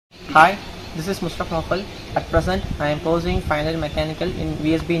Hi, this is Mustafa Mafal. At present, I am pursuing final mechanical in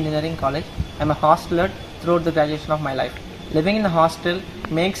V.S.B Engineering College. I am a hosteler throughout the graduation of my life. Living in a hostel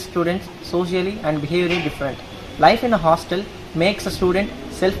makes students socially and behaviorally different. Life in a hostel makes a student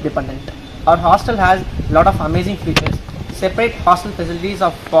self-dependent. Our hostel has a lot of amazing features. Separate hostel facilities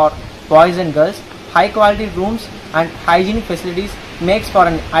for boys and girls, high quality rooms and hygienic facilities makes for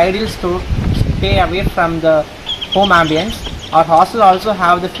an ideal stay away from the home ambience. Our hostel also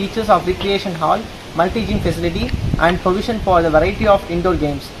have the features of recreation hall, multi-gym facility and provision for the variety of indoor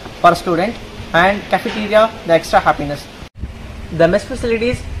games for a student and cafeteria, the extra happiness. The mess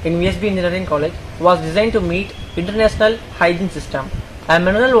facilities in V.S.B Engineering College was designed to meet international hygiene system. A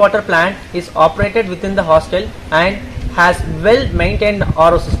mineral water plant is operated within the hostel and has well-maintained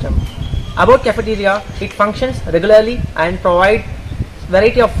RO system. About cafeteria, it functions regularly and provides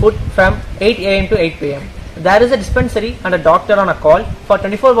variety of food from 8 am to 8 pm. There is a dispensary and a doctor on a call for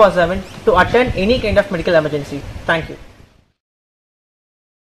 24/7 to attend any kind of medical emergency. Thank you.